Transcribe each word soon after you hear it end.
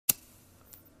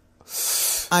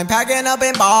I'm packing up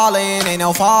and ballin', ain't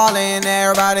no falling.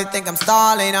 Everybody think I'm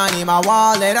stalling, I need my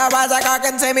wallet. I rise like I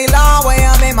can take me long way,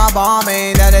 I'm in my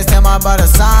bombing. That is till my brother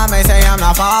sign me, say I'm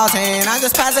not faulting. I'm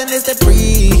just passing this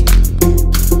debris.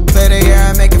 Play the air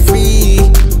and make it free.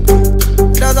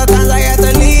 Those are times I had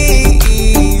to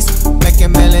leave.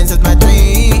 Making millions is my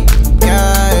dream.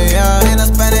 Yeah. Ain't no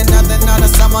spending nothing on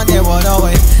the someone they would owe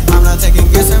it. I'm not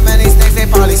taking gifts from many snakes, they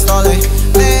probably stole it.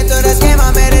 Playing through this game,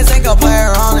 I made it single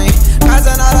player only.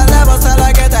 Passing all the levels till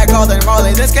I get that golden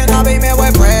rolling. This cannot be made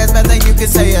with prayers, but then you can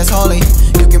say it's holy.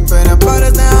 You can bring the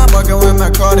brothers now, I'm working with my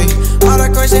crony. All the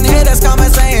Christian haters come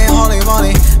and saying holy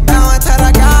moly. Now until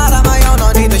I got on my own,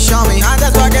 no need to show me. I'm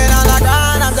just working on the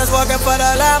grind, I'm just working for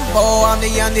the Lambo. I'm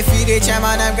the undefeated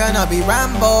champion, I'm gonna be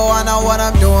Rambo. I know what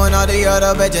I'm doing, all the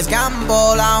other bitches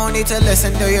gamble. I don't need to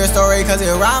listen to your story cause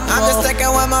you ramble. I'm just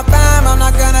sticking with my fam, I'm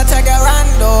not gonna take a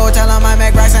rando. Tell them I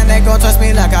make racks and they gon' twist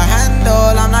me like a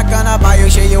handle. I'm not gonna buy you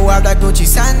shit, you have that Gucci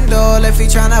sandal. If you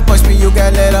tryna push me, you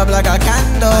get lit up like a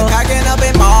candle. I'm packing up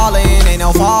and ballin', ain't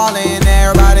no falling.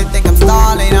 Everybody think I'm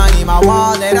stalling, I need my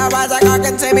wallet. I rise like I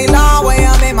can take me long way,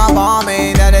 I'm in my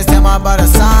bombing. That is till my brother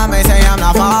sign me, say I'm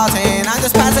not faulting. I'm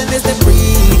just passing this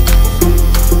debris.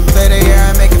 Play the air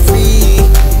and make it free.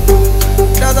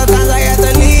 Those are times I had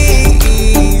to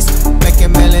leave.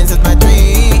 Making millions is my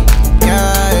dream.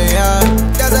 Yeah.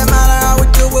 Doesn't matter how we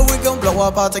do it, we gon' blow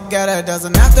up all together.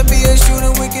 Doesn't have to be a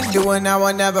shooting, we can do it now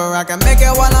or never. I can make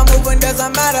it while I'm moving,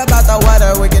 doesn't matter about the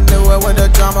weather. We can do it with the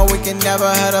drama, we can never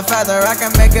hurt a feather. I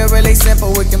can make it really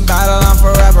simple, we can battle on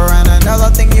forever. And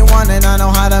another thing you want, and I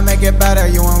know how to make it better.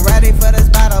 You ain't ready for this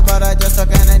battle, but I just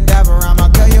took an endeavor. I'ma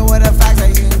kill you with the facts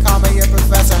that you can call me your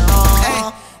professor.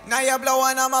 Hey, now you're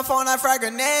blowing on my phone like frag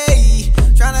grenade.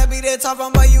 Tryna be the tough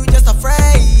one, but you just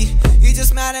afraid. You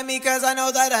just mad at me cause I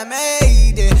know that I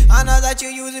made it. I know that you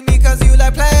using me cause you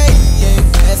like playing.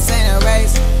 This ain't a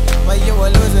race, but you were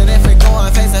losing if we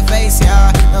going face to face,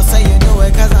 yeah. Don't say you knew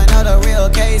it cause I know the real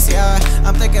case, yeah.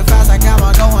 I'm thinking fast like I'm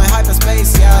going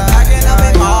hyperspace, yeah. Packing up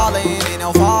and ballin', ain't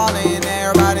no falling.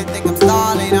 Everybody think I'm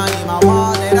stalling.